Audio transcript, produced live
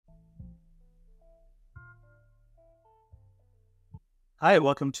Hi,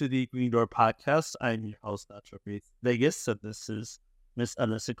 welcome to the Green Door Podcast. I'm your host, Nacho Vegas, and this is Miss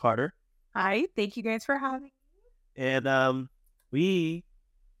Alyssa Carter. Hi, thank you guys for having me. And we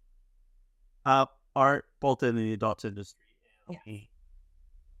are both in the adult industry. And we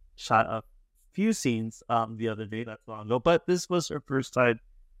shot a few scenes the other day, not too long ago, but this was our first time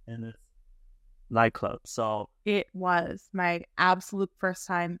in this nightclub. So It was my absolute first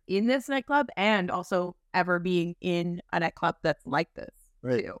time in this nightclub and also ever being in a nightclub that's like this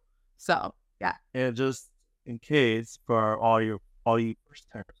too. So yeah. And just in case for all you first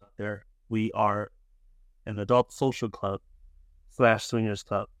timers out there, we are an adult social club / swingers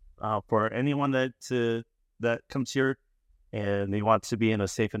club. For anyone that comes here and they want to be in a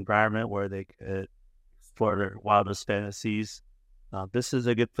safe environment where they could explore their wildest fantasies, this is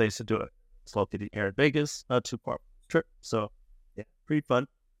a good place to do it. It's located here in Vegas, not too far from the trip. So yeah, pretty fun.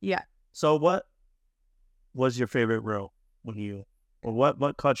 Yeah. So what was your favorite room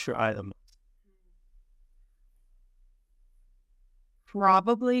what caught your eye the most?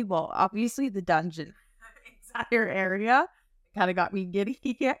 Probably, well, obviously the dungeon entire area kind of got me giddy.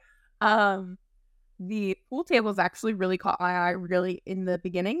 The pool tables actually really caught my eye really in the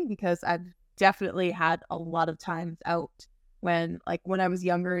beginning because I've definitely had a lot of times out when I was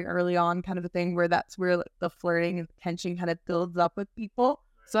younger and early on, kind of a thing where that's where the flirting and tension kind of builds up with people.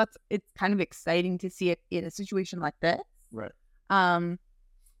 So it's kind of exciting to see it in a situation like this. Right.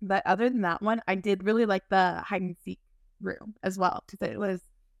 But other than that one, I did really like the hide and seek room as well because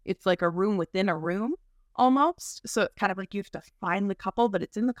it's like a room within a room almost. So it's kind of like you have to find the couple, but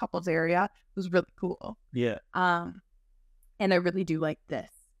it's in the couples area. It was really cool. Yeah. And I really do like this.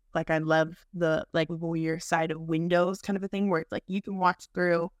 Like I love the weird side of windows kind of a thing where it's like you can watch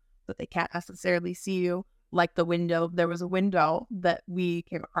through, but they can't necessarily see you. Like the window, there was a window that we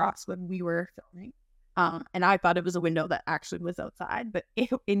came across when we were filming. And I thought it was a window that actually was outside, but it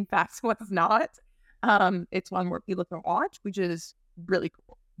in fact was not. It's one where people can watch, which is really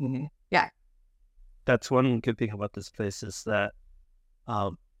cool. Mm-hmm. Yeah. That's one good thing about this place is that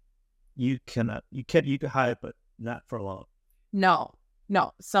you can hide, but not for long.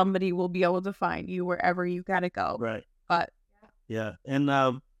 No, somebody will be able to find you wherever you gotta go. Right. But yeah.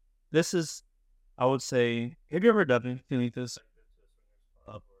 And this is, I would say, have you ever done anything like this?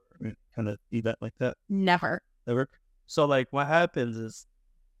 Kind of event like that? Never. So what happens is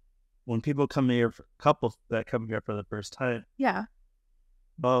when people come here, couples that come here for the first time. Yeah.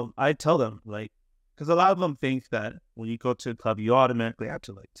 Well, I tell them because a lot of them think that when you go to a club, you automatically have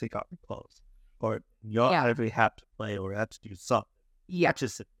to take off your clothes, or you automatically have to play, or have to do something. Yeah.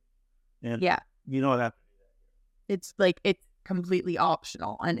 And yeah, you know what happens. It's completely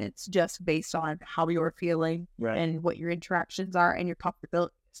optional, and it's just based on how you're feeling and what your interactions are and your comfortability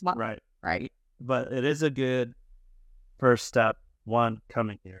as well. Right. But it is a good first step. One,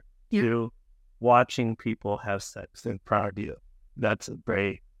 coming here. Yeah. Two, watching people have sex in front of you. That's a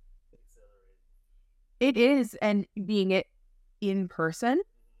great. It is, and being it in person,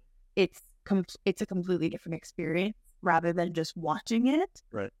 it's a completely different experience rather than just watching it,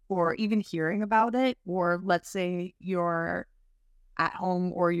 or even hearing about it, or let's say you're at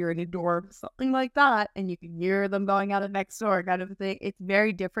home or you're in a dorm, something like that, and you can hear them going out of next door, kind of a thing. It's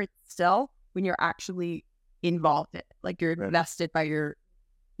very different still when you're actually involved in it, like you're invested by your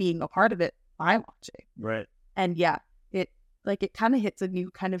being a part of it by watching. Right. And yeah, it kind of hits a new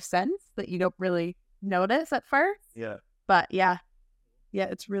kind of sense that you don't really notice at first. Yeah. But yeah,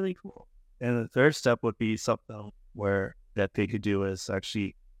 it's really cool. And the third step would be something where that they could do is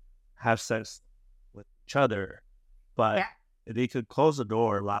actually have sex with each other, but they could close the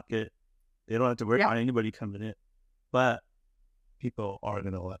door, lock it. They don't have to worry about anybody coming in, but people are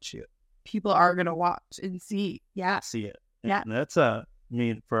going to watch you. People are going to watch and see. Yeah. See it. Yeah. And that's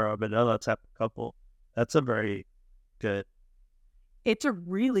for a vanilla type of couple, that's a very good. It's a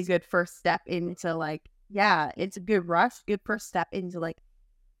really good first step into it's a good first step into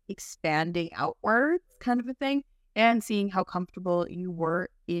expanding outwards kind of a thing, and seeing how comfortable you were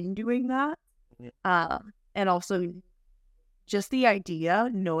in doing that. And also just the idea,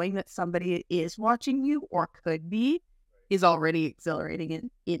 knowing that somebody is watching you or could be, is already exhilarating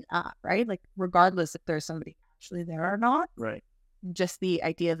in right? Regardless if there's somebody actually there or not. Right. Just the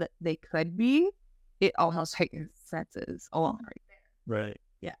idea that they could be, it almost heightens senses along right there. Right.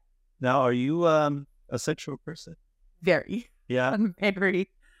 Yeah. Now, are you a sexual person? Very. Yeah. I'm very.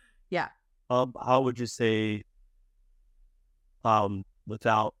 Yeah. How would you say,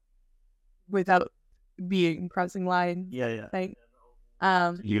 without being crossing lines? Yeah. Thing.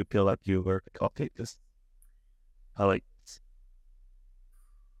 You feel like you were this. I like this.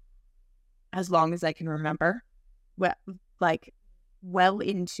 As long as I can remember, well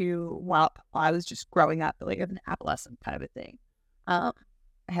into while I was just growing up, like an adolescent kind of a thing. I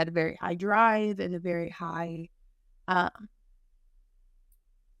had a very high drive and a very high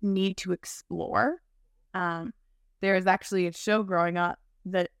need to explore. There was actually a show growing up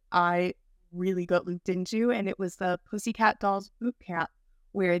that I really got looped into, and it was the Pussycat Dolls boot camp,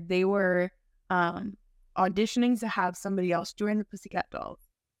 where they were auditioning to have somebody else join the Pussycat Dolls.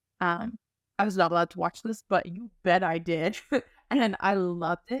 I was not allowed to watch this, but you bet I did. And I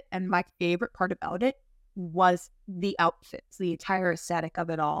loved it. And my favorite part about it was the outfits, the entire aesthetic of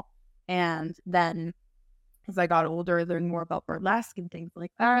it all. And then as I got older, I learned more about burlesque and things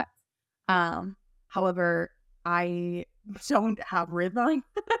like that. However, I don't have rhythm.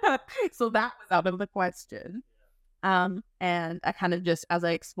 So that was out of the question. And I kind of just, as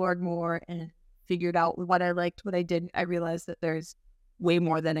I explored more and figured out what I liked, what I didn't, I realized that there's way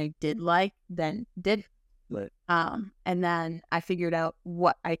more than I did like than did. Right. And then I figured out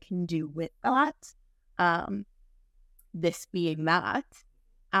what I can do with that. This being that.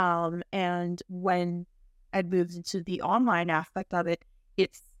 And when I moved into the online aspect of it,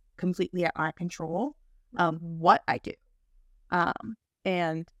 it's completely at my control, what I do.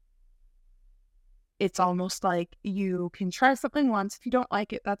 And it's almost like you can try something once. If you don't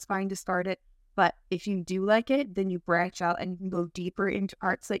like it, that's fine to start it. But if you do like it, then you branch out and you can go deeper into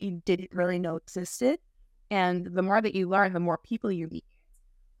arts that you didn't really know existed. And the more that you learn, the more people you meet.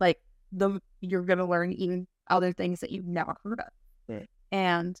 Like, you're going to learn even other things that you've never heard of. Right.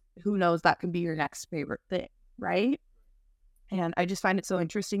 And who knows, that could be your next favorite thing, right? And I just find it so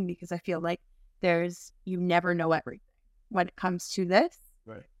interesting because I feel like you never know everything when it comes to this.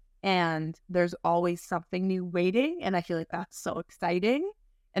 Right. And there's always something new waiting. And I feel like that's so exciting.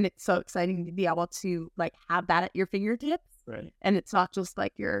 And it's so exciting to be able to like have that at your fingertips. Right. And it's not just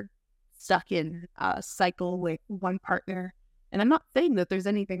like you're stuck in a cycle with one partner. And I'm not saying that there's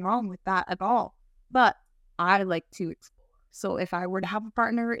anything wrong with that at all, but I like to explore. So if I were to have a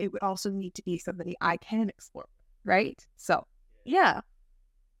partner, it would also need to be somebody I can explore, right? So, yeah.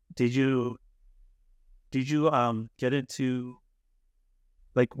 Did you get into,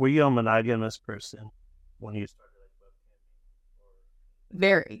 like, were you a monogamous person when you started?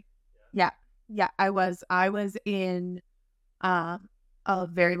 Very. Yeah. I was in a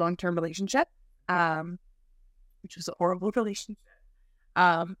very long-term relationship, which was a horrible relationship.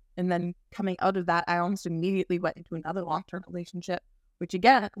 And then coming out of that, I almost immediately went into another long-term relationship, which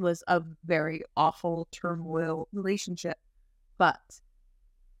again was a very awful turmoil relationship. But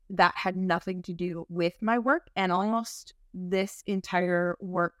that had nothing to do with my work, and almost this entire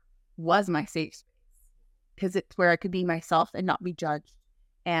work was my safe space because it's where I could be myself and not be judged.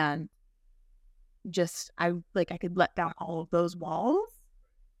 And just, I could let down all of those walls.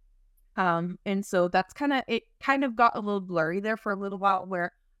 And so that's it kind of got a little blurry there for a little while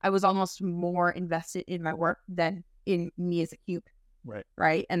where I was almost more invested in my work than in me as a human. Right.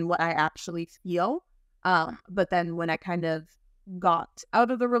 Right. And what I actually feel. But then when I kind of got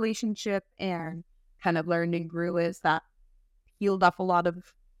out of the relationship and kind of learned and grew, is that healed up a lot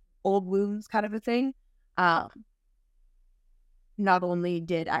of old wounds kind of a thing. Not only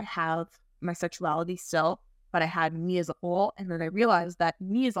did I have my sexuality still, but I had me as a whole. And then I realized that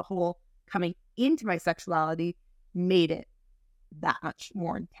me as a whole coming into my sexuality made it that much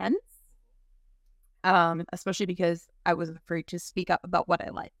more intense. Especially because I was afraid to speak up about what I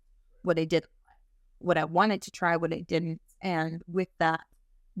liked, what I didn't like, what I wanted to try, what I didn't. And with that,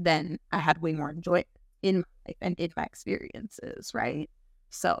 then I had way more enjoyment in my life and in my experiences, right?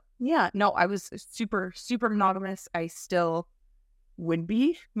 So yeah, no, I was super, super monogamous. I still would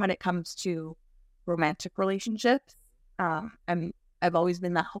be when it comes to romantic relationships. And I've always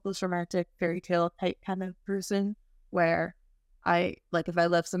been that hopeless romantic fairy tale type kind of person where if I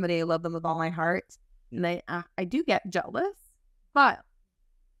love somebody, I love them with all my heart. And I do get jealous, but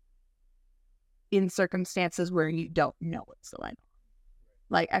in circumstances where you don't know what's going on.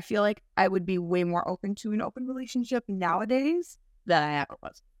 Like, I feel like I would be way more open to an open relationship nowadays than I ever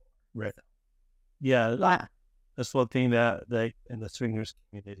was before. Right. Yeah. Yeah. That's one thing that in the swingers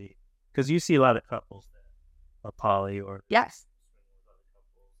community, because you see a lot of couples that are poly or yes,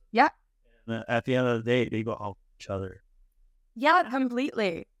 yeah. And at the end of the day, they go help each other. Yeah,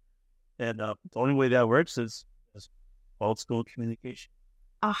 completely. And the only way that works is old school communication.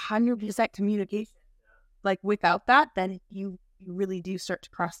 100% communication. Like, without that, then you really do start to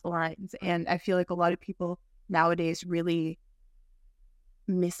cross the lines. And I feel like a lot of people nowadays really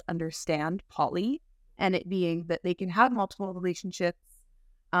misunderstand poly, and it being that they can have multiple relationships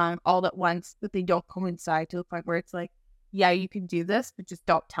all at once, but they don't coincide to the point where it's like, yeah, you can do this, but just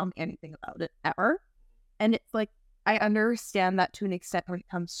don't tell me anything about it ever. And it's like, I understand that to an extent when it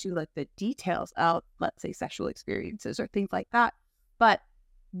comes to like the details of, let's say, sexual experiences or things like that. But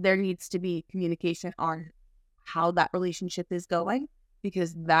there needs to be communication on how that relationship is going,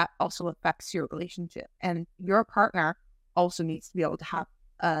 because that also affects your relationship. And your partner also needs to be able to have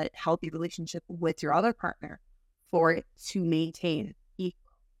a healthy relationship with your other partner for it to maintain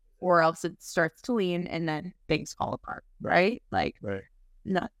equal, or else it starts to lean and then things fall apart, right? Like, Right.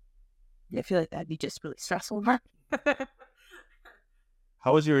 no, I feel like that'd be just really stressful.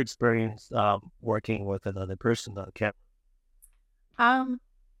 How was your experience working with another person on camera?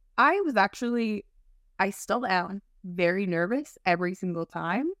 I still am very nervous every single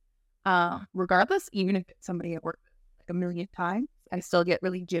time. Regardless, even if it's somebody I've worked with like a million times, I still get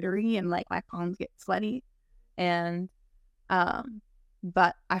really jittery and like my palms get sweaty. And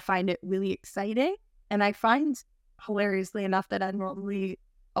but I find it really exciting, and I find, hilariously enough, that I'm normally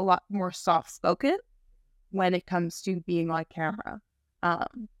a lot more soft spoken when it comes to being on camera.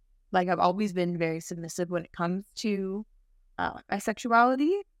 Like I've always been very submissive when it comes to my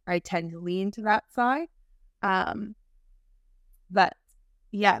sexuality. I tend to lean to that side. But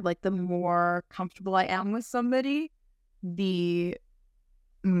yeah, like the more comfortable I am with somebody, the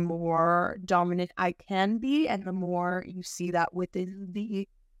more dominant I can be, and the more you see that within the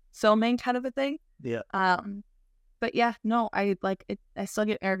filming kind of a thing. Yeah. But yeah, no, I like it. I still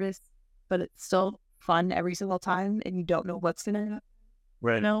get nervous, but it's still fun every single time, and you don't know what's gonna happen.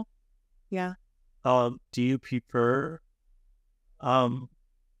 Right. You know? Yeah. Do you prefer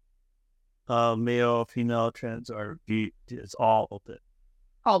male, female, trans, or it's all open?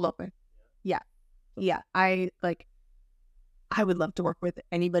 All open. Yeah. Yeah. I would love to work with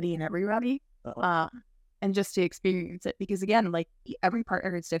anybody and everybody. And just to experience it, because again, like every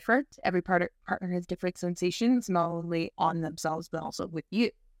partner is different. Every partner has different sensations, not only on themselves, but also with you.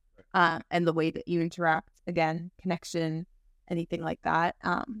 And the way that you interact, again, connection, anything like that,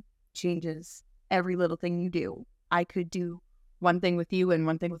 changes every little thing you do. I could do one thing with you and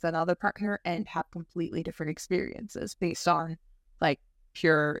one thing with another partner and have completely different experiences based on like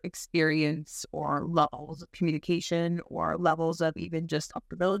pure experience or levels of communication or levels of even just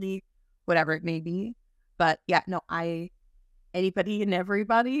comfortability, whatever it may be. But yeah, no, anybody and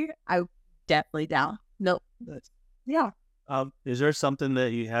everybody, I definitely down. No, yeah. Is there something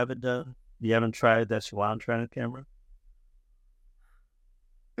that you haven't done, you haven't tried that you want to try on camera?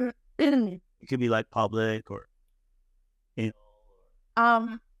 It could be like public or, you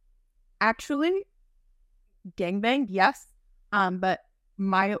know. Actually, gangbang, yes. But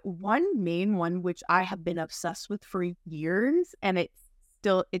my main one, which I have been obsessed with for years, and it's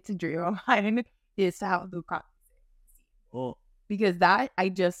a dream of mine, is to have a bukkake. Oh. Because that, I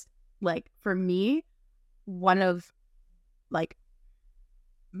just, like, for me, one of, like,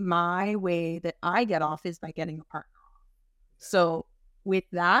 my way that I get off is by getting a partner off. So with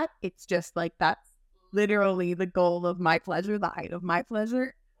that, it's just like, that's literally the goal of my pleasure, the height of my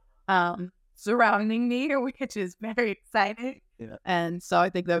pleasure, surrounding me, which is very exciting. Yeah. And so I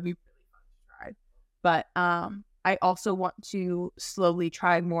think that would be really fun to try. But I also want to slowly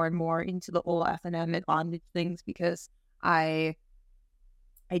try more and more into the whole F&M and bondage things, because I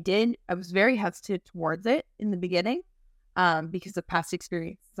was very hesitant towards it in the beginning, because of past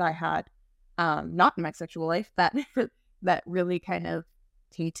experiences I had, not in my sexual life, that that really kind of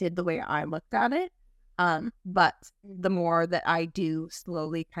tainted the way I looked at it. But the more that I do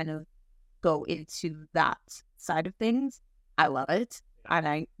slowly kind of go into that side of things, I love it and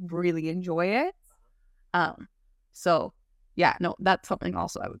I really enjoy it. So yeah, no, that's something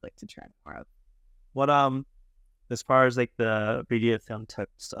also I would like to try more of. What as far as like the video film type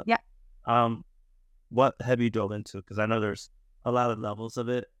stuff, yeah, what have you dove into? Because I know there's a lot of levels of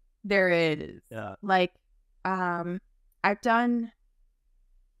it. There is. Yeah. Like, I've done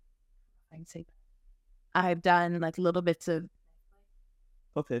like little bits of.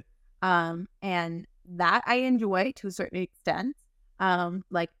 Okay. And that I enjoy to a certain extent.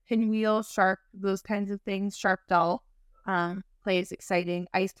 Like pinwheel, shark, those kinds of things. Shark doll, play is exciting.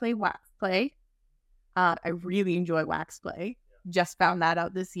 Ice play, wax play. I really enjoy wax play. Just found that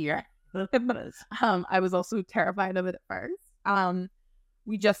out this year. I was also terrified of it at first. I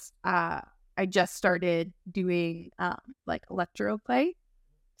just started doing like electro play.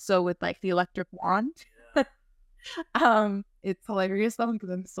 So with like the electric wand. It's hilarious though, because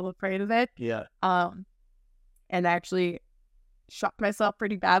I'm still afraid of it. Yeah. And I actually shocked myself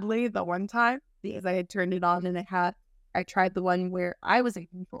pretty badly the one time, because I had turned it on and I tried the one where I was in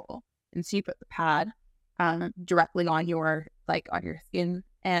control, and so you put the pad directly on your skin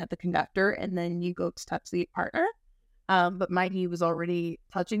and the conductor, and then you go to touch the partner. But he was already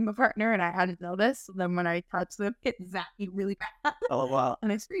touching my partner, and I hadn't noticed. So then when I touched them, it zapped really bad. Oh wow.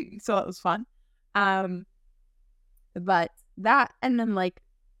 And I screamed, so it was fun. But that, and then like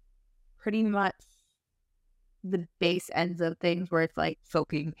pretty much the base ends of things where it's like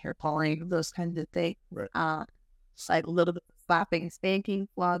soaking, hair pulling, those kinds of things. Right. It's like a little bit of slapping, spanking,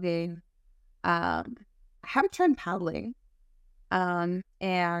 flogging. I haven't tried paddling. And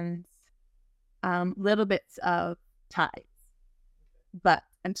little bits of ties, but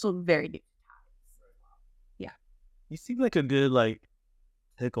I'm still very new to ties. Yeah. You seem like a good like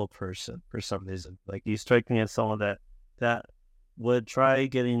tickle person for some reason. Like you strike me as someone that would try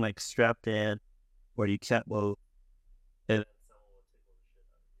getting like strapped in where you can't move. And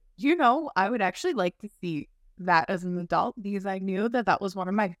I would actually like to see that as an adult because I knew that was one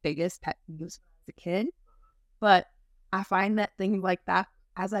of my biggest pet peeves when I was a kid. But I find that things like that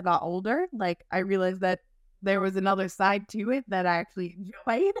as I got older, like I realized that there was another side to it that I actually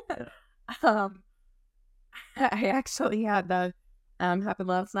enjoyed. I actually had that happen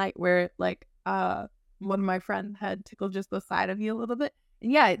last night where like one of my friends had tickled just the side of you a little bit.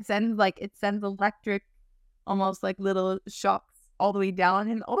 And yeah, it sends electric, almost like little shocks all the way down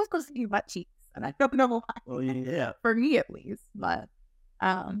and always goes to your butt cheeks. And I don't know why. well, yeah. For me at least. But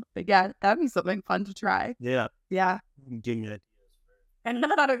yeah, that'd be something fun to try. Yeah. Yeah. Give me ideas. And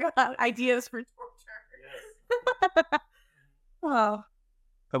not ideas for torture. Yes. Oh.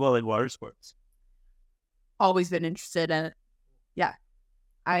 How about like water sports? Always been interested in it. Yeah.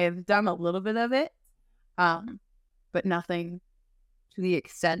 I have done a little bit of it. But nothing to the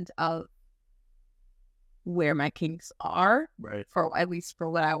extent of where my kinks are. Right. For at least for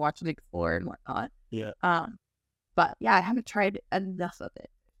what I watch and explore and whatnot. Yeah. But yeah, I haven't tried enough of it.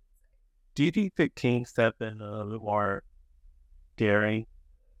 Do you think that kinks have been a little bit more daring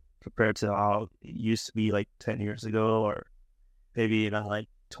compared to how it used to be like 10 years ago or maybe even like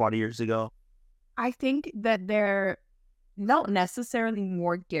 20 years ago? I think that they're not necessarily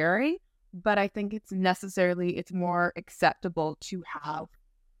more daring, but I think it's more acceptable to have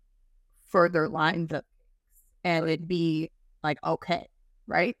further lines of and it'd be like, okay,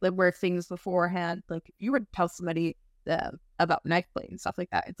 right? Like where things beforehand, like if you were to tell somebody about knife play and stuff like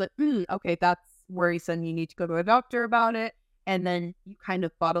that, it's like, okay, that's worrisome. You need to go to a doctor about it. And then you kind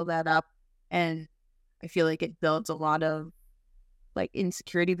of bottle that up. And I feel like it builds a lot of like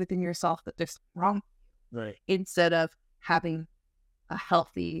insecurity within yourself that there's something wrong. Right. Instead of having a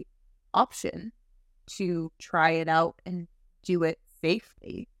healthy option to try it out and do it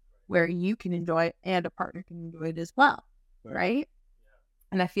safely where you can enjoy it and a partner can enjoy it as well. Right? Yeah.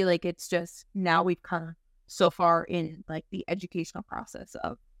 And I feel like it's just now we've come so far in like the educational process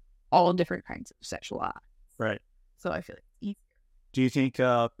of all different kinds of sexual acts. Right. So I feel like it's easier. Do you think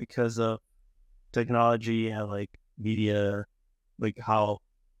because of technology and like media, like how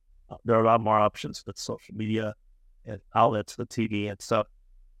there are a lot more options with social media and outlets, the TV and stuff,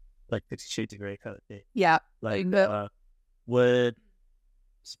 like 50 Shades of Grey kind of thing? Yeah. Like would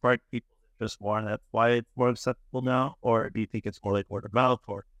spark people's interest more, and that's why it's more acceptable now? Or do you think it's more like word of mouth,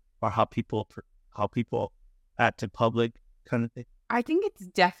 or how people act in public kind of thing? I think it's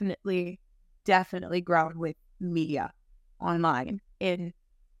definitely grounded with media online, and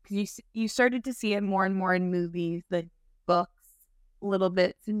because you started to see it more and more in movies, the books, little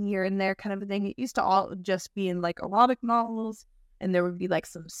bits in here and there kind of a thing. It used to all just be in like erotic novels, and there would be like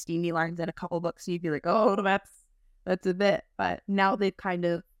some steamy lines in a couple books, so you'd be like, oh, that's a bit. But now it's kind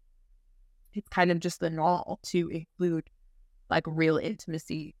of just the normal to include like real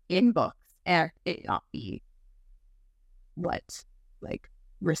intimacy in books and it not be like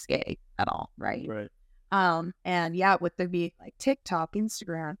risque at all, right? Right. And yeah, with there being like TikTok,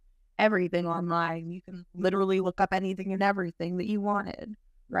 Instagram, everything online, you can literally look up anything and everything that you wanted,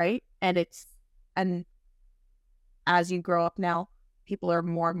 right? And as you grow up now, people are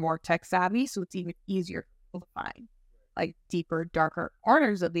more and more tech savvy, so it's even easier to find like deeper, darker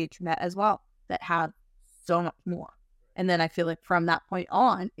corners of the internet as well that have so much more. And then I feel like from that point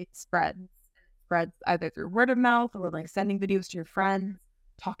on, it spreads either through word of mouth or like sending videos to your friends,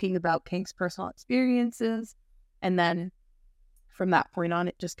 talking about kinks' personal experiences. And then from that point on,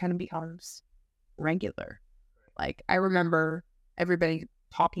 it just kind of becomes regular. Like I remember everybody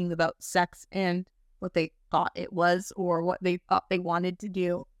talking about sex and what they thought it was or what they thought they wanted to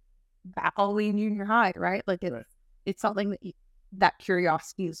do back all the way in junior high, right? Like it's something that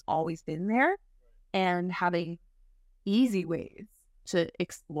curiosity has always been there, and having easy ways to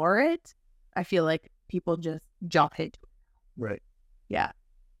explore it, I feel like people just jump into it. Right. Yeah.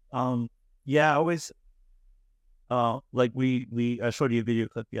 Yeah, I always like I showed you a video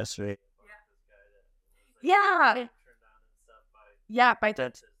clip yesterday. Yeah. Yeah, by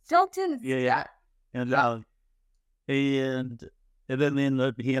Dentist. Stilton. Yeah. And and then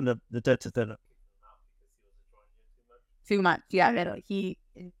he ended up the dentist ended up Too much. Yeah,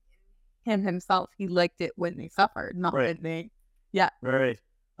 and him himself, he liked it when they suffered, not right. when they. Yeah. Right.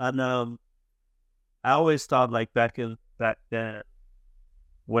 And I always thought like back then,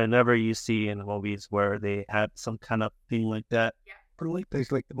 whenever you see in movies where they had some kind of thing like that, or like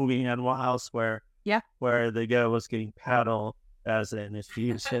there's like the movie Animal House where the guy was getting paddled as an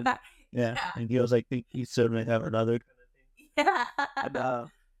initiation. Yeah. And he was like, he certainly have another kind of thing. Yeah. And,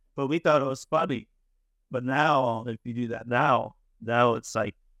 but we thought it was funny. But now, if you do that now it's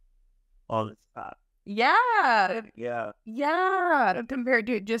like all this time. Yeah. Yeah. Yeah. Compared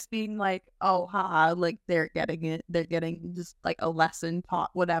to it just being like, oh, haha, like they're getting just like a lesson taught,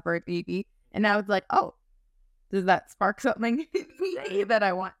 whatever it may be. And now it's like, oh, does that spark something in me that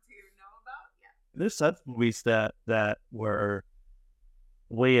I want to know about? Yeah. There's some movies that were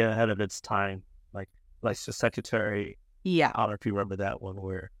way ahead of its time, like the Secretary. Yeah. I don't know if you remember that one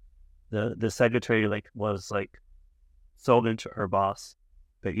where the secretary was sold into her boss,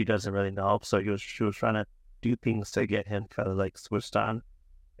 but he doesn't really know. So she was trying to do things to get him kind of like switched on.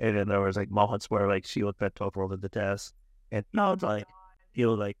 And then there was like moments where she would bent over the desk and he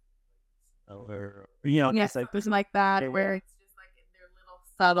would or yes, something like that where it's just like in their little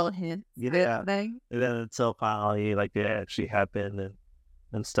subtle hints thing. And then until finally it actually happened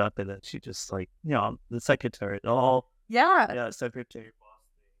and stuff, and then she just the secretary secretary boss thing.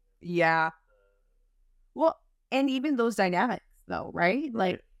 Yeah. Well, and even those dynamics though, right?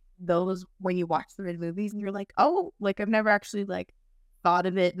 Like those when you watch them in movies and you're like, oh, I've never actually thought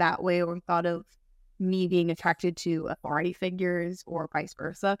of it that way or thought of me being attracted to authority figures or vice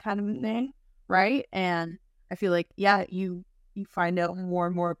versa kind of a thing, right? And I feel like, yeah, you find out more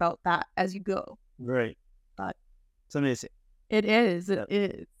and more about that as you go. Right. But it's amazing. It is. It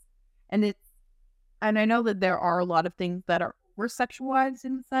is. And I know that there are a lot of things that are over-sexualized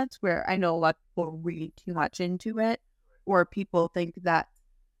in a sense where I know a lot of people read too much into it, or people think that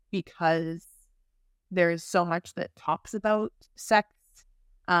because there's so much that talks about sex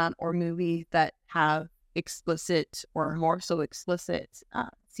or movies that have explicit or more so explicit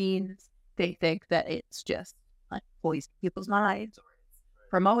scenes, they think that it's just poisoning people's minds or it's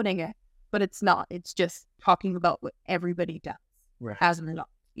promoting it, but it's not. It's just talking about what everybody does as an adult,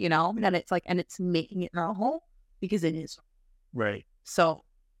 and it's and it's making it normal because it is. Right. So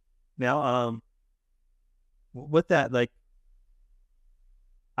now, with that,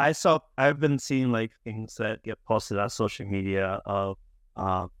 I've been seeing things that get posted on social media of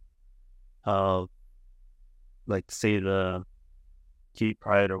say the Gay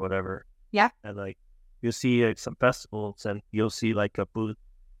Pride or whatever. Yeah. And you'll see some festivals and you'll see a booth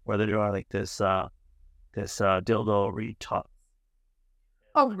where they're doing this dildo retouch.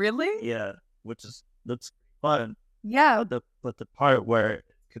 Oh, really? Yeah, which looks fun. Yeah. But the part where it's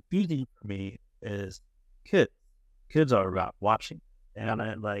confusing for me is kids. Kids are about watching. And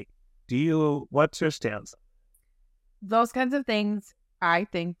I'm what's your stance? Those kinds of things, I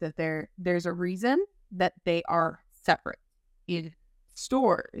think that there's a reason that they are separate in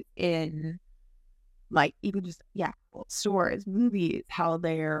stores, in even just, stores, movies, how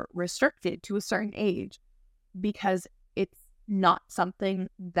they're restricted to a certain age, because it's not something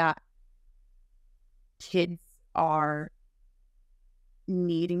that kids are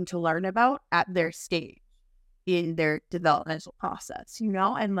needing to learn about at their stage in their developmental process,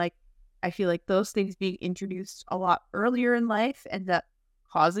 and I feel like those things being introduced a lot earlier in life end up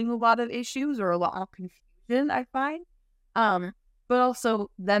causing a lot of issues or a lot of confusion, I find. But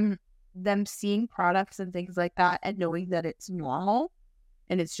also them seeing products and things like that and knowing that it's normal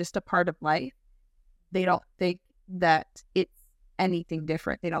and it's just a part of life. They don't think that it's anything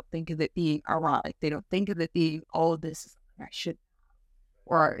different. They don't think of it being erotic. They don't think of it being, oh, this is something I should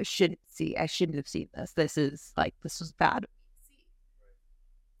or I shouldn't see. I shouldn't have seen this. This was bad.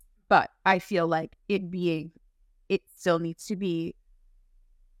 But I feel like it still needs to be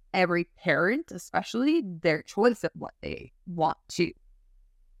every parent, especially, their choice of what they want to,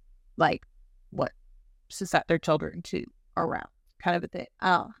 what to set their children to around, kind of a thing.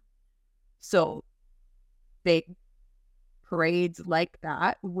 So big parades like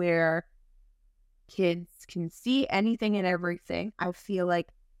that where kids can see anything and everything, I feel like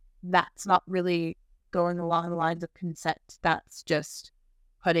that's not really going along the lines of consent. That's just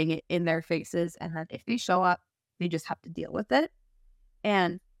putting it in their faces, and then if they show up, they just have to deal with it.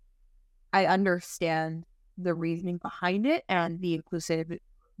 And I understand the reasoning behind it and the inclusivity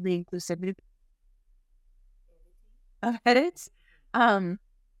of it.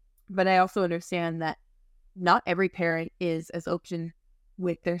 But I also understand that not every parent is as open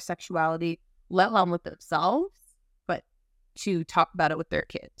with their sexuality, let alone with themselves, but to talk about it with their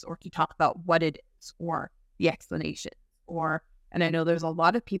kids, or to talk about what it is, or the explanation, and I know there's a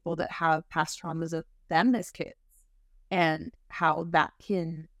lot of people that have past traumas of them as kids, and how that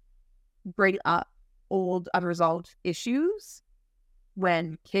can bring up old unresolved issues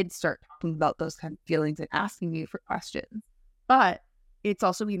when kids start talking about those kind of feelings and asking you for questions. But it's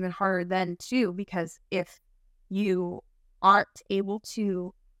also even harder then too, because if you aren't able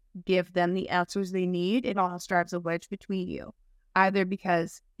to give them the answers they need, it almost drives a wedge between you, either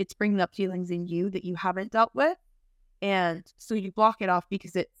because it's bringing up feelings in you that you haven't dealt with, and so you block it off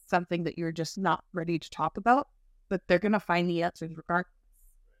because it's something that you're just not ready to talk about, but they're going to find the answers regardless.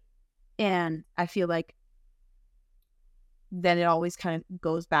 And I feel like then it always kind of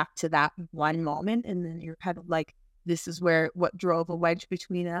goes back to that one moment, and then you're kind of like, this is what drove a wedge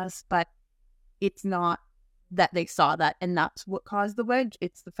between us. But it's not that they saw that and that's what caused the wedge.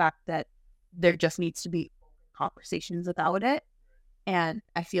 It's the fact that there just needs to be conversations about it. And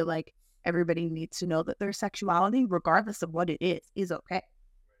I feel like everybody needs to know that their sexuality, regardless of what it is okay.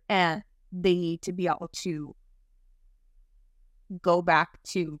 And they need to be able to go back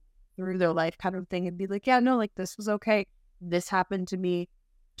to through their life kind of thing and be like, yeah, no, like this was okay. This happened to me.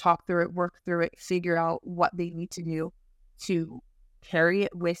 Talk through it, work through it, figure out what they need to do to carry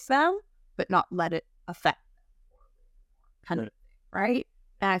it with them, but not let it affect them, kind of thing, right?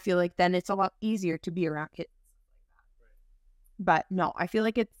 And I feel like then it's a lot easier to be around kids. But no, I feel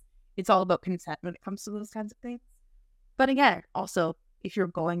like it's all about consent when it comes to those kinds of things. But again, also, if you're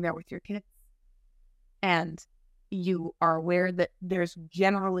going there with your kids and you are aware that there's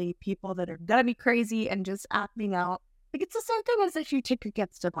generally people that are gonna be crazy and just acting out, like it's the same thing as if you take your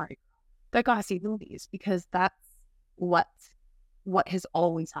kids to a party. They gotta see movies because that's what has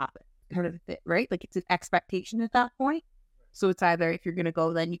always happened, kind of thing, right? Like it's an expectation at that point. So it's either if you're gonna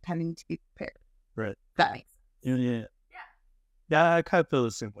go, then you kind of need to be prepared. Right. That makes sense. Yeah, I kind of feel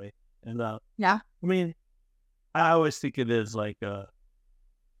the same way. And yeah, I mean, I always think it is like Santa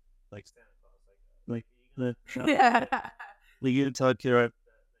Claus, like yeah, like you tell a kid right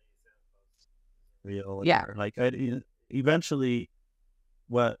real, yeah, like eventually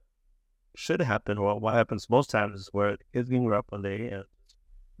what should happen, or what happens most times, is where the kids can grow up one day and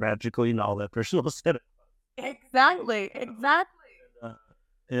magically know that there's no Santa Claus. exactly.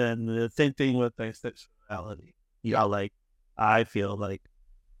 And the same thing with like sexuality. Yeah, like I feel like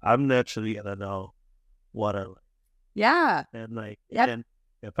I'm naturally gonna know what I like. Yeah. And like, and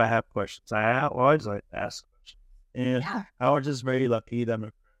if I have questions, I always like to ask questions. And I was just very lucky that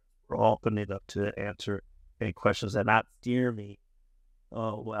we're open enough to answer any questions and not steer me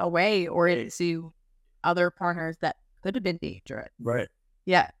away or into other partners that could have been dangerous. Right.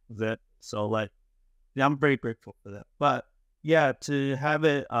 Yeah. So like, yeah, I'm very grateful for that. But yeah, to have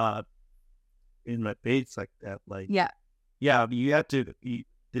it in my base like that, like you have to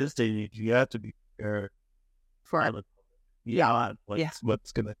this day and age, you have to be prepared for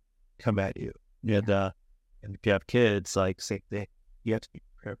what's gonna come at you. And and if you have kids, like same thing, you have to be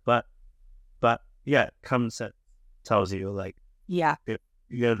prepared. But yeah, common sense tells you like if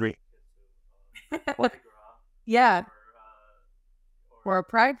you gotta read or a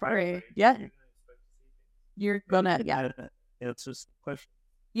pride parade, you're gonna answer some questions.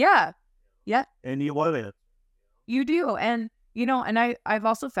 And you want it. You do. And you know, and I've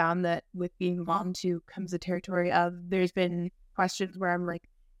also found that with being a mom too comes the territory of there's been questions where I'm like,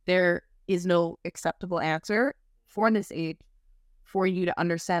 there is no acceptable answer for this age for you to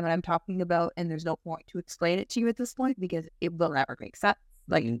understand what I'm talking about, and there's no point to explain it to you at this point because it will never make sense.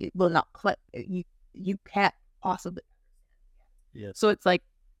 Like it will not click. You can't possibly. Yeah. So it's like,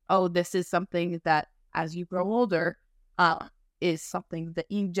 oh, this is something that as you grow older, is something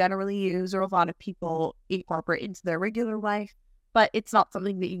that you generally use or a lot of people incorporate into their regular life, but it's not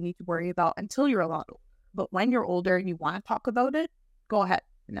something that you need to worry about until you're a lot older. But when you're older and you want to talk about it, go ahead.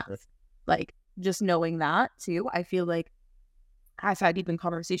 Like just knowing that too, I feel like I've had even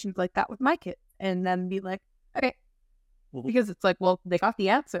conversations like that with my kids and then be like, okay, because it's like, well, they got the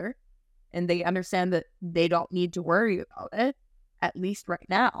answer and they understand that they don't need to worry about it, at least right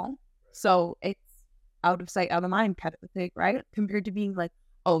now. So it's out of sight, out of mind kind of a thing, right? Compared to being like,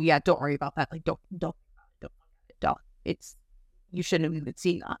 oh yeah, don't worry about that. Like, don't. It's, you shouldn't have even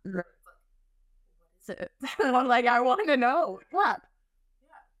seen that. What is it? I'm like, I want to know. What?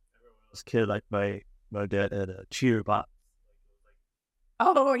 This kid, like my dad had a cheer box.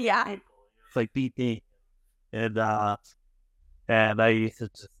 Oh yeah. It's like BT. And I used to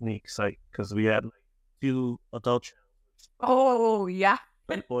sneak, like, because we had like 2 adult channels. Oh yeah.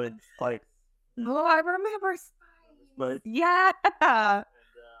 Like Oh, I remember Spice. But Yeah. and man,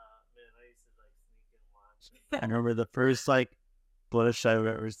 I used to like sneak and watch. I remember the first like Bush I've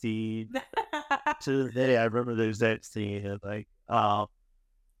ever seen. To this day, I remember there's that scene, and like, but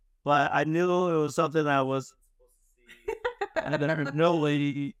I knew it was something I wasn't supposed to see, and there was no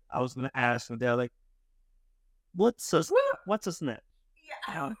way I was gonna ask them. They're like, "What's a what's a snitch?"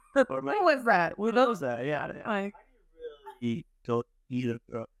 Yeah. Or like, What was that? what was that? Yeah, Like, I didn't really don't eat it.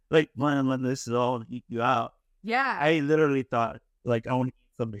 Like when this is all eat you out. yeah. I literally thought like I want to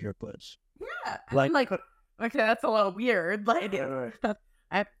eat some of your bush. Yeah. Like, Like, okay, that's a little weird. Like, right,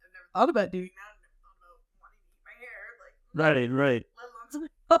 I've never thought about doing that. I've never thought about wanting to eat my hair. Like, right. let alone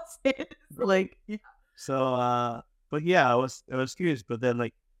somebody else's. Like, yeah. So, but yeah, I was curious, but then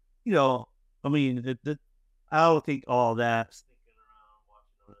like, I mean, I don't think all that sneaking around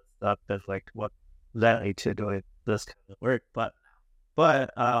watching all that stuff that's like what led me to doing this kind of work. But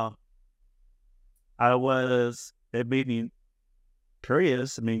it made me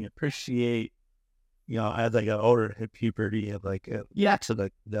curious. I mean, appreciate, as I got older, hit puberty, and like, Yeah. to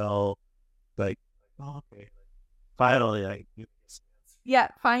like know, like, oh, okay, finally, Yeah,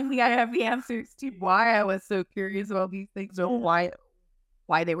 finally I have the answers to why I was so curious about these things or why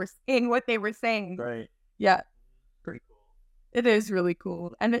they were saying what they were saying. right, Yeah, pretty cool. it is really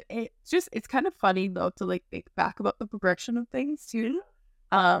cool. And it's kind of funny though to like think back about the progression of things too.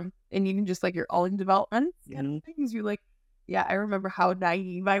 And even just like your own development kind of things. You're like, yeah, I remember how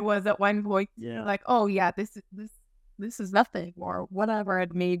naive I was at one point. Yeah. Like, oh yeah, this is nothing or whatever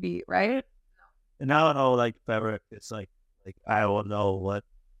it may be, right? And now I know, like, fabric, it's like I will know what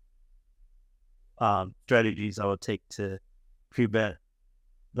strategies I would take to prevent,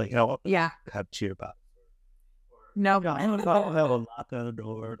 like, I won't have to cheer about. No, I don't have a lock on the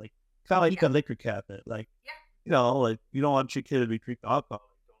door, like, kind of like a liquor cabinet, like, like you don't want your kid to be drinking alcohol.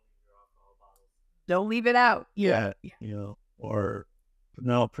 Don't leave it out. Yeah, or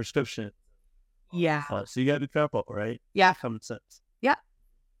no prescription. Yeah. So you gotta be careful, right? Yeah. Common sense. Yeah.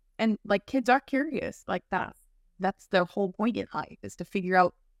 And like kids are curious, like that's their whole point in life is to figure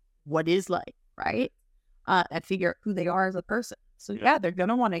out what is like, right? And figure out who they are as a person. So yeah, they're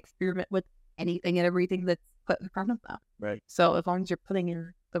gonna want to experiment with anything and everything that's put in front of them. Right. So as long as you're putting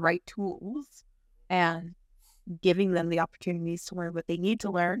in the right tools and giving them the opportunities to learn what they need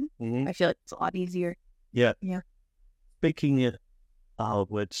to learn, I feel like it's a lot easier. Yeah. Yeah. Speaking of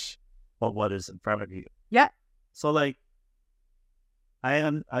which, what is in front of you? Yeah. So like,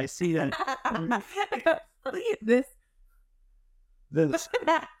 I see that this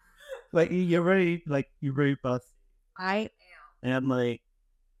like you're very busty. I am. And I'm like,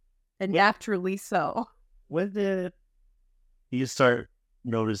 and naturally so. When did you start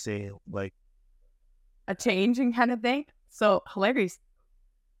noticing like a changing kind of thing? So hilarious.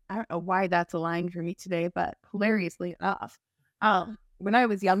 I don't know why that's a line for me today, but hilariously enough, when I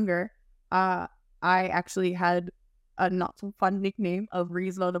was younger, I actually had a not so fun nickname of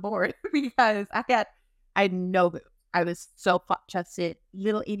Reason on the Board because I had no boobs. I was so flat chested,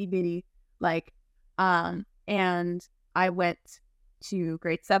 little itty bitty, like, and I went to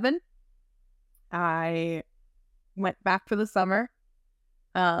grade 7. I went back for the summer,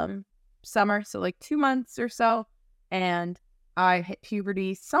 so like 2 months or so, and I hit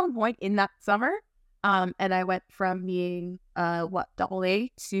puberty some point in that summer, and I went from being double A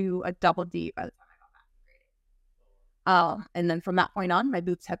to a double D by the time I got back to grade 8. And then from that point on, my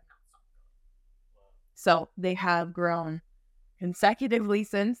boobs have not stopped growing. So they have grown consecutively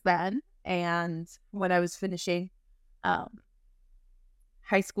since then. And when I was finishing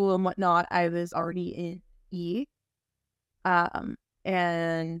high school and whatnot, I was already in E.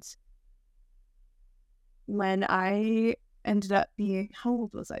 And when I ended up being, how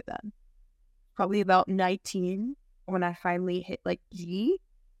old was I then? Probably about 19 when I finally hit like G.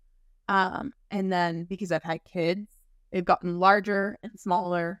 And then because I've had kids, they've gotten larger and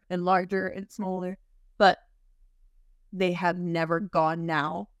smaller and larger and smaller, but they have never gone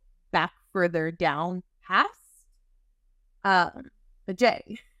now back further down past the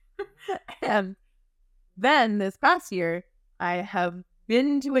J. And then this past year, I have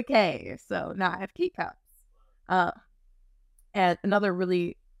been to a K, so now I have K cups. And another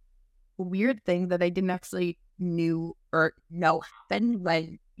really weird thing that I didn't actually know happen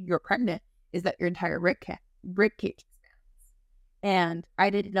when you're pregnant is that your entire rib cage expands. And I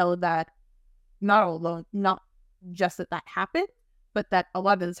didn't know that not just that happened, but that a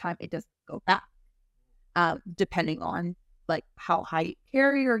lot of the time it doesn't go back, depending on like how high you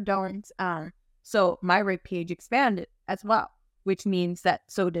carry or don't. So my rib cage expanded as well, which means that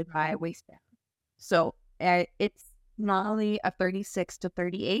so did my waistband. So it's not only a 36 to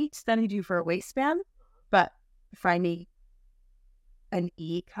 38 than I do for a waistband, but finding an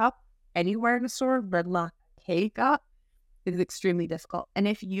E cup anywhere in the store, let alone a K cup, is extremely difficult. And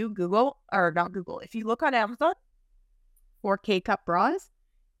if you if you look on Amazon for K cup bras,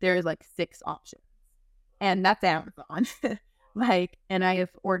 there's like 6 options. And that's Amazon. And I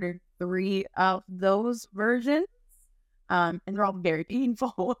have ordered 3 of those versions. And they're all very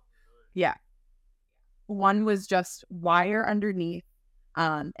painful. Yeah. One was just wire underneath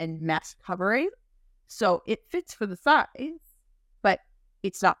and mesh covering. So it fits for the size, but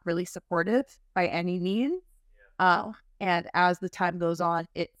it's not really supportive by any means. And as the time goes on,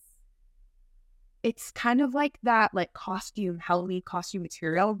 it's kind of like that, like healthy costume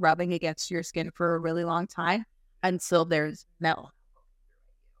material rubbing against your skin for a really long time until there's metal.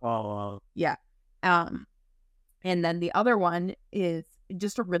 Oh, yeah. And then the other one is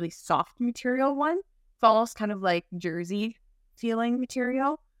just a really soft material one. It's almost kind of like jersey feeling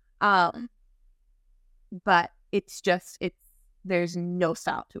material. But there's no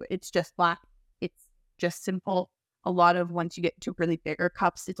style to it. It's just black. It's just simple. Once you get to really bigger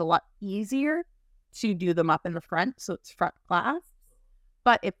cups, it's a lot easier to do them up in the front. So it's front clasp.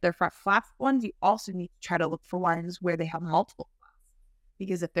 But if they're front clasp ones, you also need to try to look for ones where they have multiple clasps.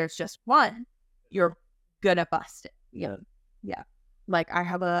 Because if there's just one, you're gonna bust it. Yeah. Like I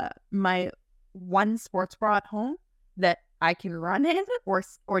have my one sports bra at home that I can run in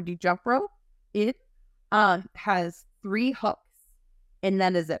or do jump rope. It has 3 hooks and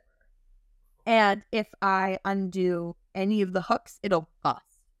then a zipper. And if I undo any of the hooks, it'll bust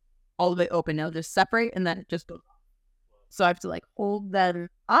all the way open. It'll just separate and then it just goes off. So I have to like hold them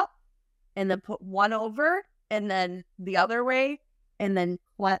up and then put one over and then the other way and then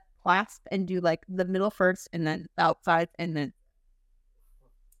clasp and do like the middle first and then the outside and then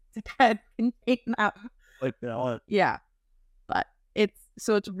to kind of contain that. Like that. Yeah. But it's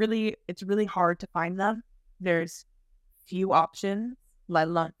really hard to find them. There's few options, let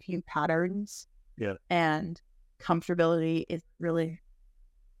alone few patterns. Yeah. And comfortability is really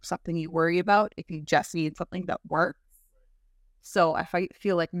something you worry about if you just need something that works. So if I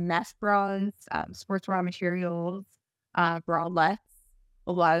feel like mesh bras, sports bra materials, bralettes,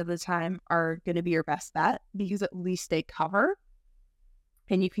 a lot of the time are going to be your best bet because at least they cover.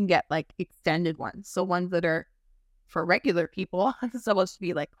 And you can get like extended ones. So ones that are for regular people, it's supposed to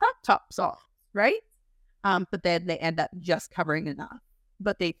be like crop top soft, right? But then they end up just covering enough.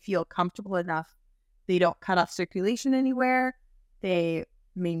 But they feel comfortable enough. They don't cut off circulation anywhere. They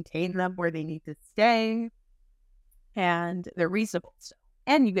maintain them where they need to stay. And they're reasonable still.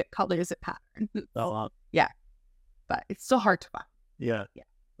 And you get colors and patterns. Yeah. But it's still hard to find. Yeah.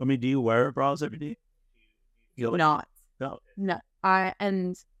 I mean, do you wear bras every day? Not. No. I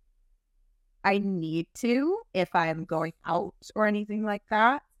need to if I'm going out or anything like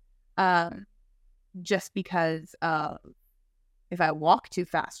that. Just because if I walk too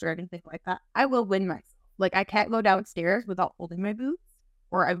fast or anything like that, I will win myself. Like I can't go downstairs without holding my boots,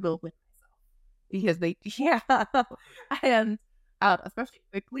 or I will win myself because and especially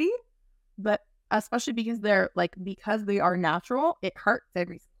quickly, but especially because because they are natural, it hurts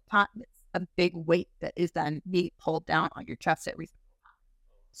every single time. It's a big weight that is then being pulled down on your chest every single time.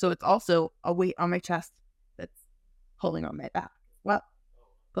 So it's also a weight on my chest that's pulling on my back. Well,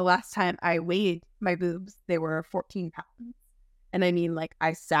 the last time I weighed my boobs, they were 14 pounds. And I mean, like,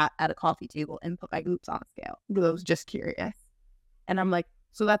 I sat at a coffee table and put my boobs on a scale because I was just curious. And I'm like,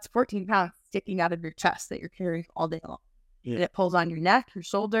 so that's 14 pounds sticking out of your chest that you're carrying all day long. Yeah. And it pulls on your neck, your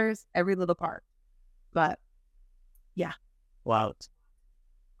shoulders, every little part. But, yeah. Wow.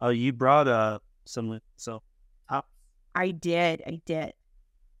 Oh, you brought some tops? I did.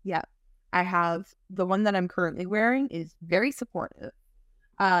 Yeah. I have the one that I'm currently wearing is very supportive.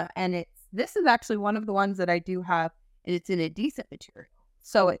 And this is actually one of the ones that I do have, and it's in a decent material.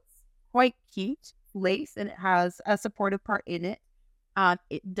 So it's quite cute, lace, and it has a supportive part in it.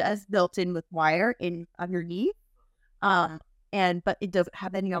 It does built in with wire in underneath. But it doesn't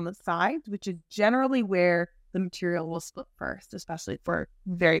have any on the sides, which is generally where the material will split first, especially for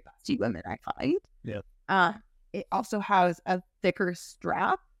very busty women, I find. Yeah. It also has a thicker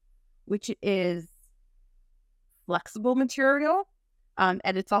strap, which is flexible material. And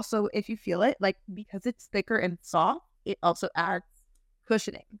it's also, if you feel it, like because it's thicker and soft, it also adds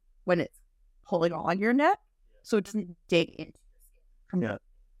cushioning when it's pulling on your neck, so it doesn't dig into your skin.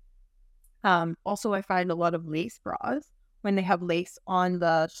 Yeah. Also, I find a lot of lace bras, when they have lace on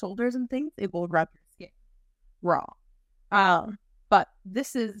the shoulders and things, it will rub your skin raw. But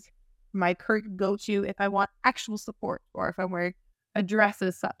this is my current go-to if I want actual support, or if I'm wearing a dress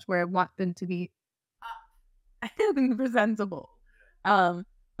as such where I want them to be up presentable.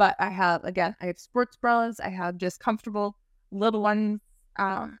 But I have sports bras. I have just comfortable little ones.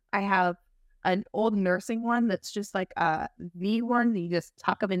 I have an old nursing one that's just like a V one. You just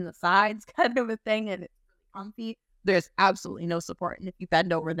tuck them in the sides kind of a thing, and it's really comfy. There's absolutely no support. And if you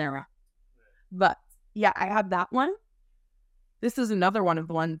bend over, they're out. But yeah, I have that one. This is another one of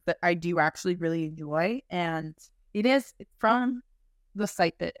the ones that I do actually really enjoy. And it's from the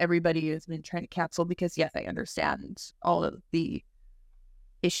site that everybody has been trying to cancel because, yes, I understand all of the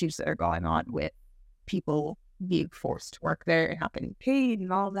issues that are going on with people being forced to work there and not getting paid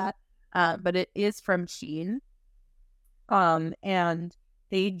and all of that. But it is from Shein. And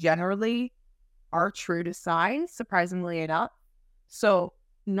they generally are true to size, surprisingly enough. So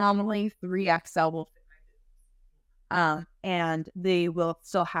normally 3XL will fit. And they will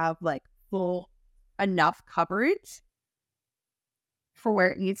still have like full enough coverage for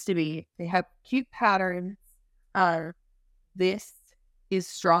where it needs to be. They have cute patterns. This is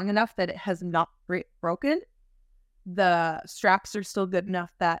strong enough that it has not broken. The straps are still good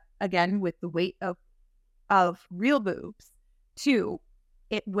enough that, again, with the weight of real boobs, too,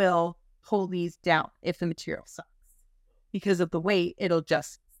 it will pull these down if the material sucks. Because of the weight, it'll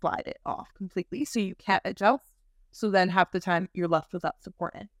just slide it off completely. So you can't adjust. So then half the time you're left without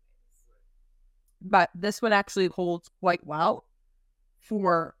support. But this one actually holds quite well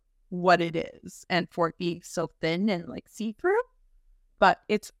for what it is and for it being so thin and like see-through. But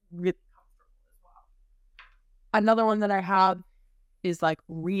it's really comfortable as well. Another one that I have is like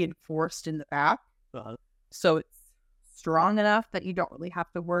reinforced in the back. So it's strong enough that you don't really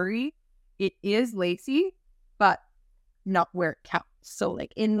have to worry. It is lacy, but not where it counts. So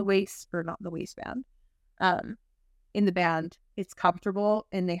like in the waist, or not the waistband. In the band, it's comfortable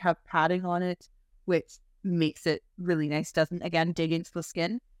and they have padding on it, which makes it really nice. Doesn't, again, dig into the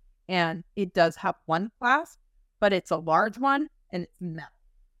skin. And it does have one clasp, but it's a large one and it's metal.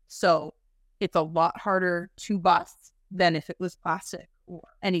 So it's a lot harder to bust than if it was plastic or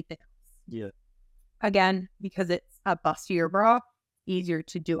anything else. Yeah. Again, because it's a bustier bra, easier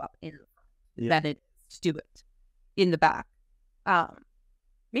to do up in the front than it is to do it in the back.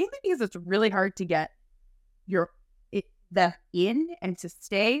 Mainly because it's really hard to get the in and to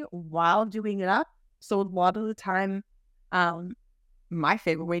stay while doing it up. So a lot of the time, my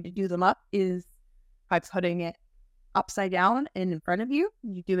favorite way to do them up is by putting it upside down and in front of you.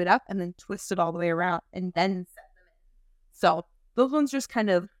 You do it up and then twist it all the way around and then set them in. So those ones just kind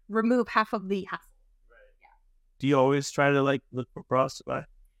of remove half of the hassle. Right. Yeah. Do you always try to like look for bras to buy?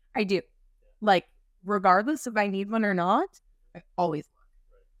 I do. Like, regardless if I need one or not, I always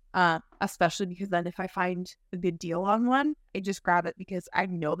look. Especially because then if I find a good deal on one, I just grab it because I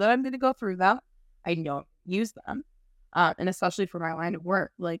know that I'm going to go through them. I know I'll use them. And especially for my line of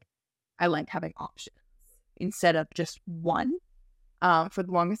work, like, I like having options instead of just one. For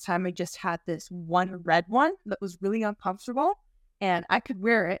the longest time, I just had this one red one that was really uncomfortable, and I could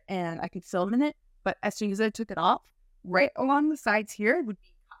wear it and I could film in it. But as soon as I took it off, right along the sides here, it would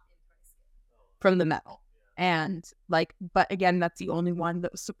be cut into my skin from the metal. And like, but again, that's the only one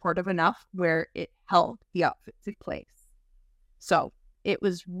that was supportive enough where it held the outfits in place. So it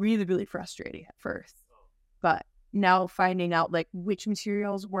was really, really frustrating at first. But now finding out like which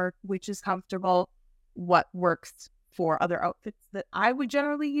materials work, which is comfortable, what works for other outfits that I would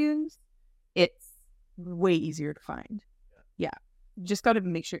generally use, it's way easier to find. Yeah. You just got to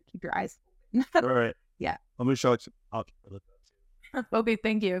make sure to keep your eyes open. All right. Yeah. Let me show it to you. Okay,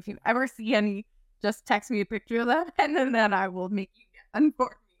 thank you. If you ever see any, just text me a picture of that, and then I will make you get one for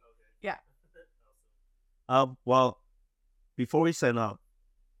me. Okay. Yeah. Well, before we sign off,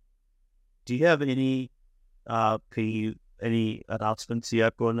 do you have any any announcements you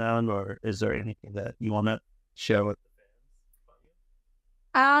have going on, or is there anything that you want to share with the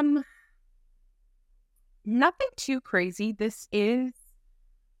fans? Nothing too crazy. This is,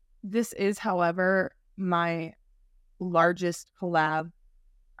 however, my largest collab.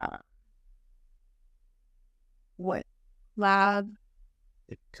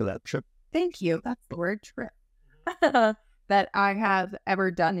 Collab trip? Thank you. That's the word, trip. That I have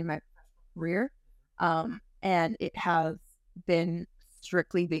ever done in my career. And it has been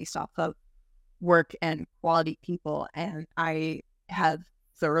strictly based off of work and quality people. And I have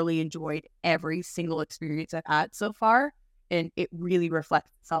thoroughly enjoyed every single experience I've had so far. And it really reflects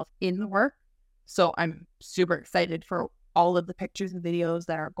itself in the work. So I'm super excited for all of the pictures and videos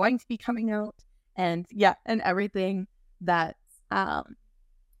that are going to be coming out. And yeah, and everything that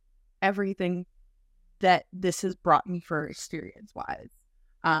this has brought me for experience-wise.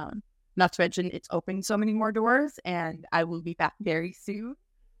 Not to mention, it's opened so many more doors, and I will be back very soon.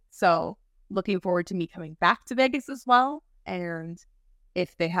 So looking forward to me coming back to Vegas as well. And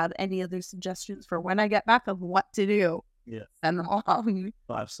if they have any other suggestions for when I get back of what to do, send them along.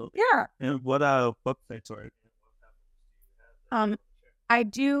 Oh, absolutely. Yeah. And what websites are? I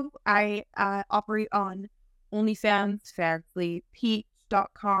operate on OnlyFans,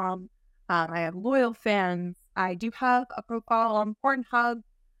 fanslypeach.com. I have loyal fans. I do have a profile on Pornhub,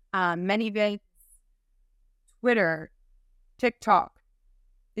 ManyVids, Twitter, TikTok,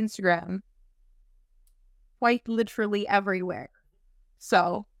 Instagram, quite literally everywhere.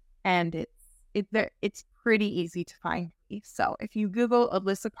 So, and it's pretty easy to find me. So if you Google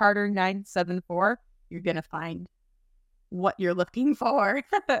Alyssa Carter 974, you're gonna find what you're looking for.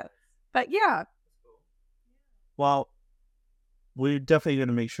 But yeah. Well, we're definitely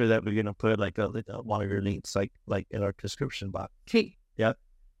gonna make sure that we're gonna put like one of your links like in our description box. Okay. Yep.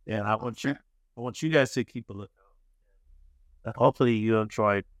 And I want you guys to keep a lookout. And hopefully you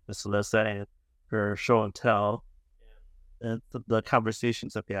enjoyed Miss Alyssa and her show and tell and the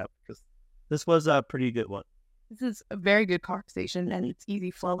conversations that we have, because this was a pretty good one. This is a very good conversation and it's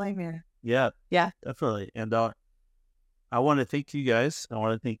easy flowing, man. Yeah. Yeah. Definitely. And I want to thank you guys. I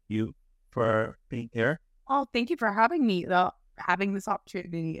want to thank you for being here. Oh, thank you for having me. Having this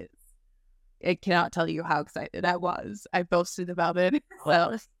opportunity I cannot tell you how excited I was. I boasted about it.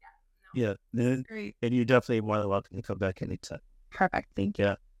 Well, yeah. Great. And you're definitely more than welcome to come back anytime. Perfect. Thank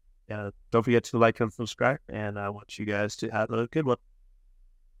you. Yeah. Don't forget to like and subscribe. And I want you guys to have a good one.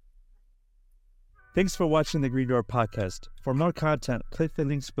 Thanks for watching the Green Door Podcast. For more content, click the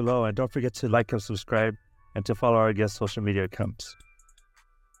links below and don't forget to like and subscribe and to follow our guest social media accounts.